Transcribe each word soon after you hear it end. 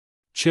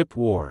Chip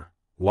war.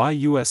 Why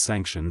U.S.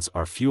 sanctions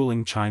are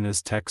fueling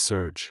China's tech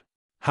surge.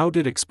 How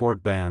did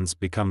export bans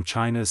become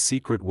China's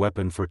secret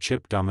weapon for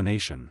chip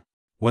domination?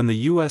 When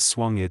the U.S.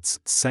 swung its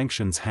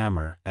sanctions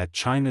hammer at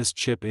China's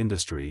chip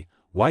industry,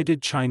 why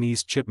did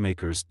Chinese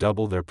chipmakers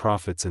double their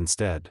profits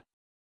instead?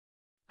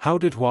 How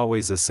did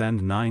Huawei's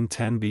Ascend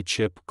 910B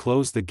chip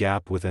close the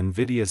gap with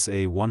NVIDIA's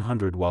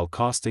A100 while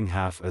costing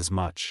half as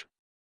much?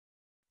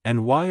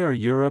 And why are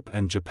Europe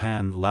and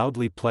Japan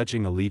loudly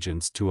pledging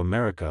allegiance to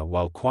America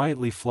while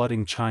quietly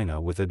flooding China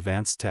with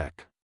advanced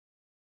tech?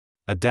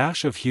 A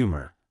dash of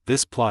humor,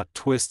 this plot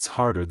twists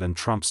harder than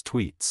Trump's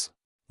tweets.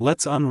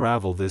 Let's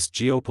unravel this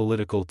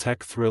geopolitical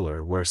tech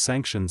thriller where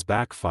sanctions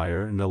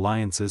backfire and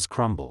alliances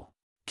crumble.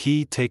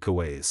 Key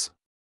takeaways.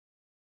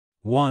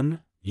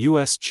 1.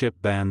 U.S. chip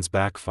bans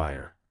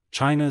backfire.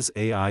 China's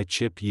AI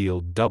chip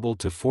yield doubled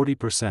to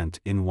 40%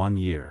 in 1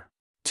 year.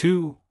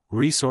 2.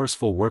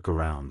 Resourceful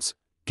workarounds.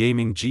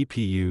 Gaming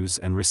GPUs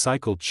and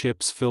recycled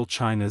chips fill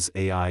China's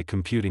AI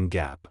computing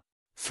gap.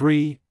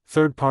 3.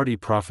 Third-party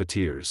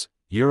profiteers.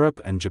 Europe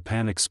and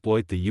Japan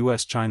exploit the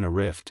U.S. China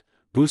rift,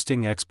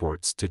 boosting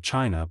exports to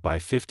China by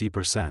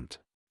 50%.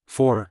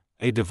 4.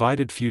 A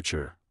divided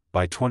future.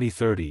 By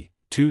 2030,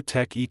 two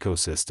tech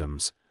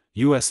ecosystems,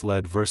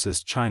 US-led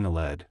versus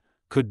China-led,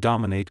 could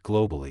dominate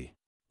globally.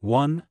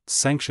 1.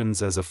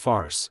 Sanctions as a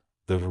farce,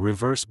 the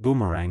reverse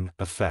boomerang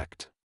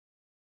effect.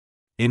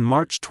 In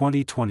March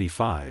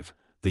 2025,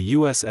 the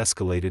US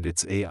escalated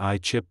its AI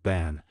chip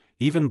ban,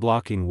 even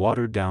blocking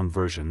watered-down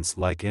versions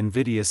like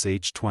NVIDIA's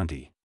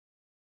H20.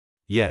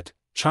 Yet,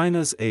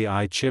 China's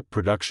AI chip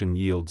production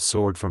yield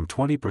soared from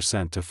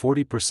 20% to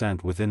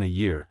 40% within a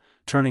year,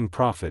 turning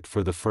profit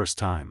for the first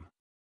time.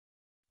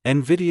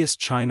 NVIDIA's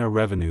China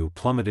revenue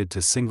plummeted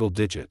to single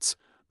digits,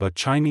 but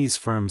Chinese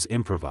firms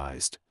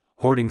improvised,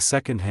 hoarding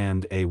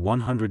second-hand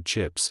A100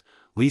 chips,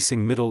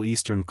 leasing Middle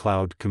Eastern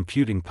cloud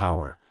computing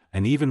power,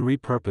 and even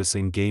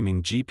repurposing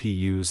gaming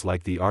GPUs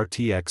like the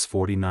RTX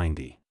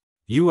 4090.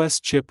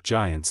 U.S. chip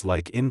giants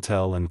like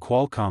Intel and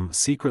Qualcomm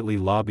secretly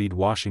lobbied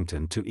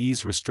Washington to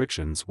ease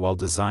restrictions while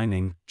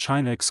designing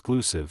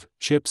China-exclusive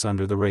chips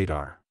under the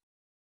radar.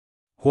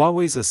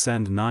 Huawei's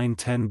Ascend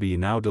 910B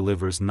now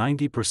delivers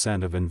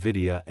 90% of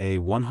NVIDIA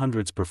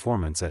A100's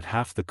performance at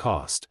half the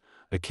cost,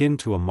 akin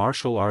to a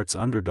martial arts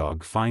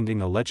underdog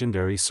finding a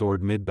legendary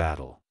sword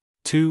mid-battle.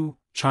 2.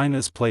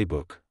 China's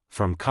playbook,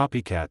 from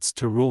copycats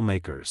to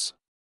rulemakers.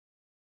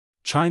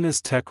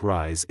 China's tech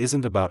rise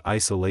isn't about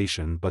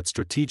isolation but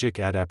strategic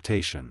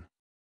adaptation.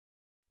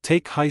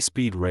 Take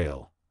high-speed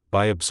rail.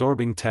 By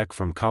absorbing tech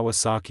from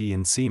Kawasaki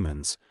and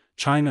Siemens,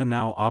 China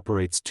now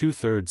operates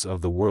 2/3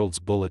 of the world's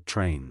bullet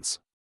trains.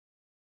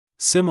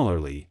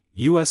 Similarly,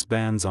 U.S.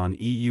 bans on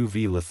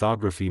EUV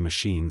lithography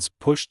machines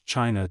pushed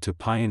China to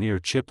pioneer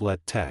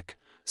chiplet tech,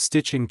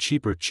 stitching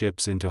cheaper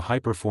chips into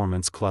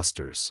high-performance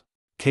clusters.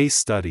 Case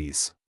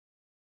studies.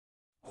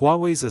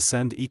 Huawei's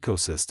Ascend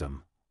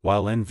ecosystem.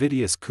 While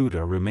NVIDIA's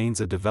CUDA remains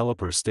a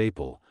developer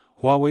staple,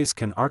 Huawei's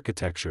CAN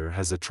architecture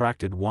has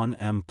attracted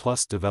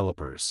 1M+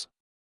 developers.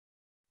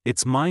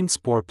 Its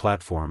MindSpore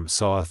platform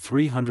saw a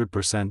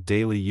 300%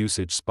 daily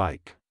usage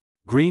spike.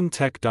 Green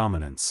tech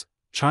dominance.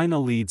 China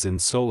leads in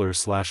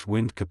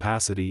solar/wind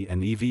capacity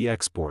and EV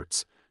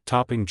exports,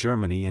 topping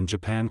Germany and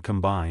Japan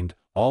combined,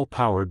 all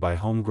powered by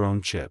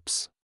homegrown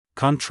chips.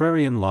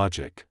 Contrarian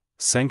logic.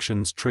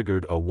 Sanctions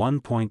triggered a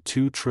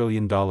 $1.2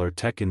 trillion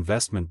tech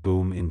investment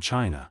boom in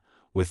China,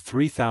 with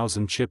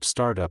 3,000 chip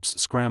startups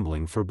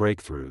scrambling for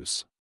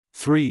breakthroughs.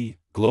 3.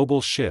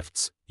 Global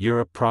shifts.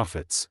 Europe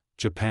profits,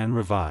 Japan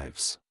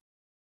revives.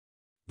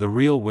 The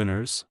real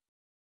winners?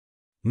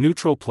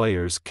 Neutral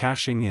players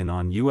cashing in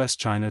on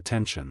U.S.-China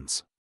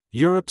tensions.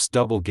 Europe's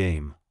double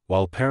game.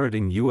 While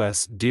parroting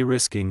U.S.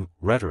 de-risking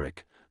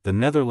rhetoric, the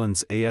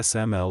Netherlands'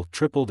 ASML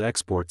tripled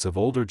exports of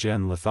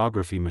older-gen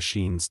lithography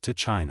machines to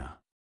China.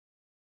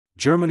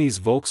 Germany's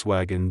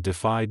Volkswagen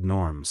defied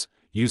norms,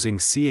 using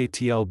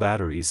CATL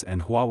batteries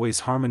and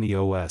Huawei's Harmony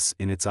OS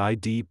in its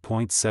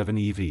ID.7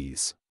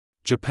 EVs.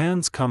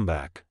 Japan's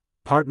comeback.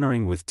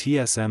 Partnering with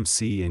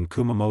TSMC in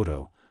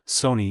Kumamoto,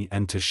 Sony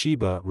and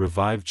Toshiba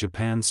revived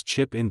Japan's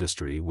chip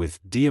industry with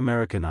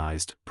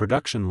de-Americanized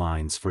production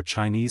lines for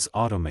Chinese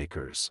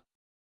automakers.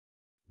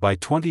 By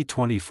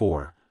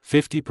 2024,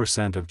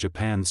 50% of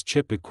Japan's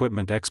chip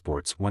equipment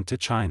exports went to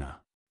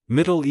China.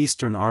 Middle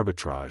Eastern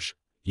arbitrage.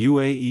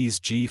 UAE's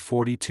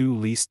G42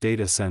 leased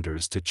data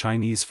centers to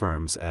Chinese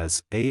firms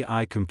as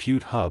AI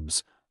compute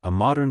hubs, a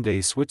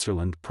modern-day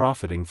Switzerland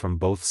profiting from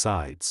both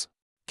sides.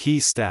 Key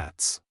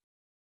stats.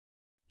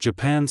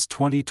 Japan's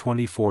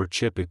 2024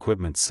 chip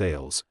equipment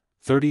sales,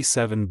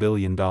 $37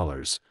 billion,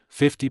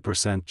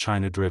 50%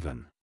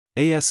 China-driven.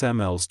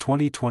 ASML's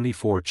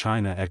 2024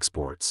 China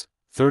exports,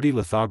 30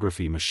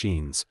 lithography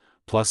machines,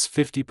 plus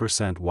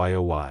 50%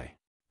 YOY.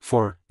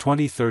 For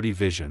 2030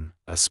 vision,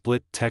 a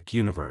split tech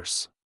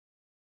universe.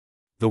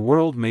 The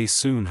world may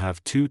soon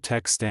have two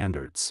tech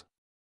standards.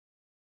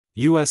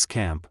 U.S.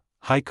 camp,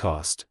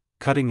 high-cost,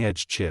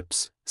 cutting-edge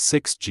chips,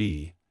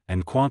 6G,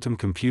 and quantum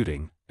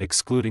computing,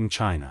 excluding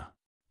China.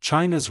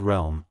 China's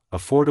realm,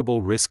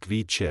 affordable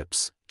RISC-V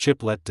chips,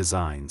 chiplet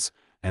designs,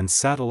 and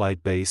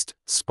satellite-based,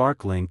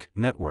 Spark-Link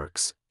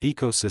networks,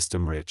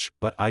 ecosystem-rich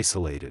but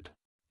isolated.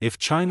 If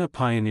China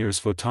pioneers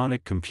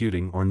photonic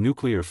computing or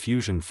nuclear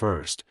fusion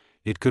first,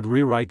 it could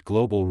rewrite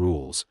global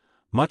rules,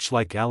 much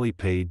like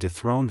Alipay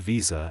dethroned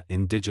Visa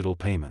in digital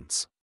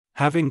payments.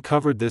 Having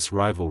covered this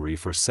rivalry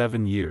for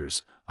 7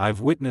 years,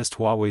 I've witnessed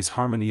Huawei's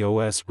Harmony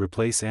OS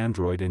replace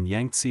Android and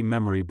Yangtze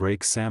memory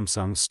break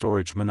Samsung's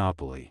storage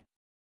monopoly.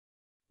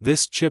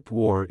 This chip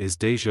war is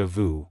déjà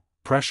vu,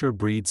 pressure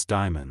breeds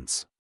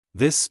diamonds.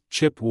 This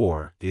chip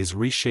war is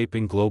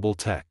reshaping global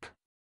tech.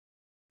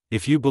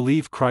 If you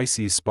believe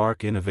crises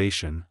spark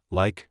innovation,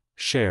 like,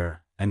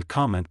 share, and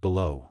comment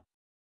below.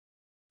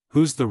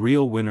 Who's the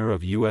real winner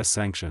of U.S.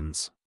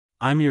 sanctions?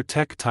 I'm your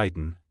tech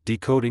titan,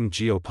 decoding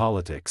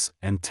geopolitics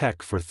and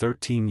tech for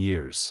 13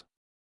 years.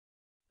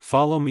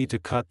 Follow me to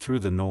cut through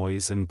the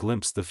noise and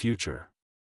glimpse the future.